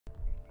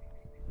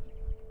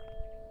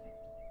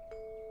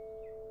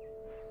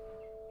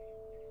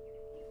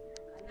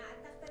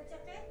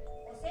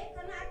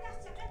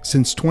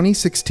Since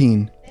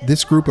 2016,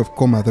 this group of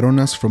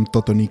comadronas from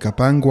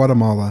Totonicapan,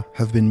 Guatemala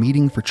have been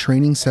meeting for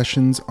training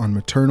sessions on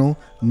maternal,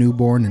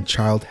 newborn, and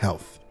child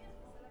health.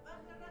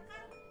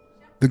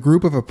 The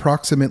group of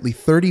approximately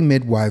 30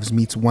 midwives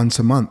meets once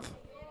a month.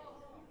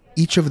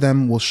 Each of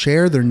them will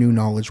share their new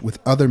knowledge with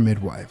other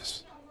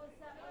midwives.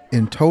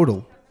 In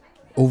total,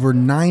 over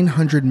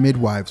 900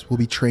 midwives will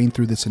be trained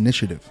through this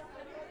initiative.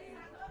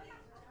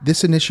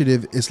 This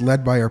initiative is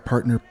led by our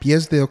partner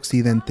Pies de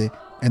Occidente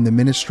and the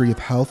Ministry of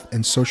Health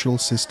and Social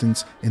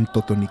Assistance in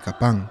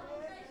Totonicapan.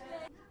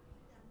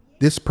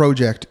 This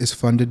project is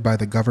funded by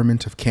the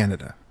Government of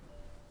Canada.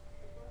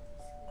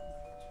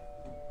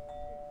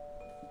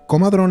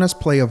 Comadronas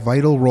play a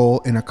vital role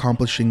in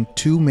accomplishing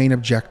two main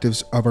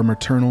objectives of our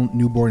maternal,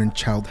 newborn, and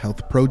child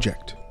health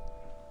project.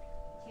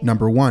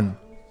 Number 1,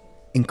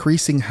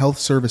 increasing health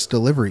service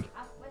delivery.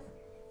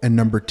 And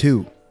number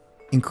 2,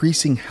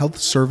 increasing health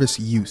service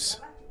use.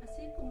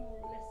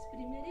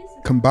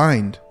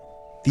 Combined,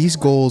 these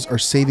goals are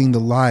saving the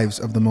lives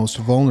of the most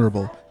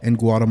vulnerable in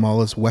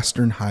Guatemala's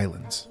Western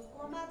Highlands.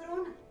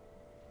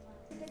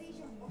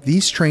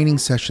 These training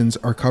sessions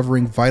are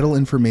covering vital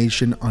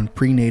information on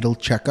prenatal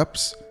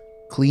checkups,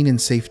 clean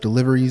and safe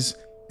deliveries,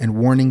 and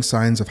warning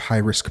signs of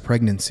high-risk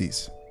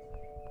pregnancies.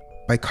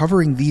 By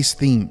covering these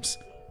themes,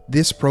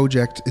 this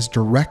project is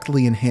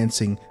directly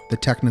enhancing the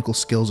technical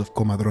skills of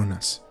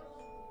comadronas.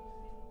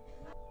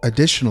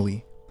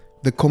 Additionally,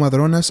 the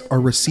comadronas are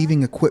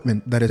receiving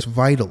equipment that is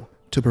vital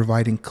to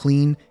providing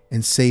clean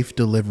and safe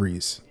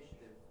deliveries.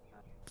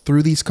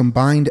 Through these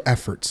combined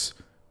efforts,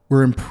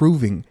 we're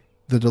improving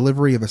the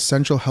delivery of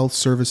essential health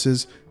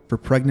services for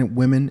pregnant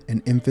women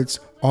and infants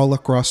all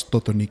across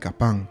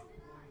Totonicapan.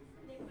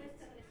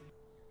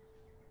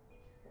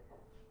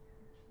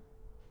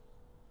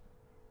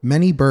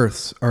 Many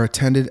births are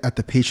attended at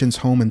the patient's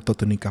home in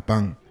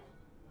Totonicapan.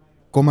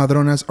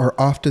 Comadronas are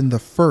often the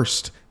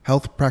first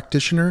health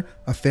practitioner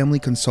a family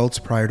consults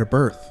prior to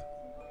birth.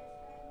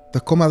 The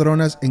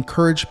comadronas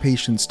encourage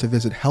patients to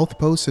visit health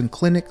posts and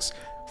clinics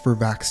for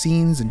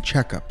vaccines and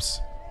checkups.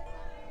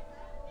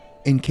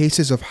 In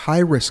cases of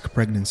high-risk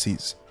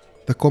pregnancies,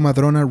 the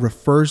comadrona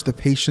refers the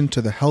patient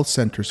to the health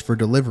centers for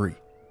delivery.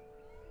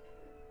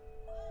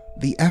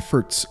 The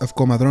efforts of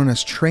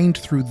comadronas trained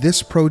through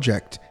this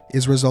project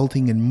is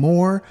resulting in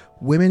more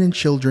women and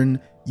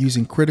children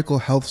using critical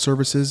health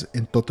services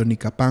in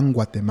Totonicapan,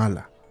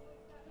 Guatemala.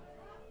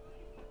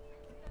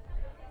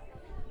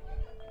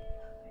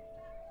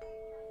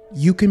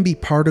 You can be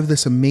part of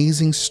this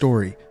amazing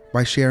story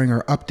by sharing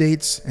our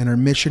updates and our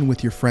mission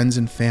with your friends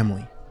and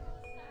family.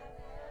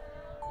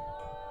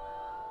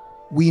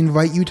 We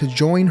invite you to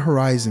join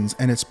Horizons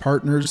and its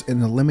partners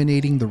in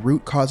eliminating the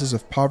root causes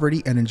of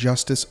poverty and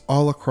injustice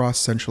all across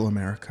Central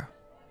America.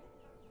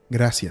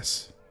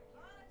 Gracias.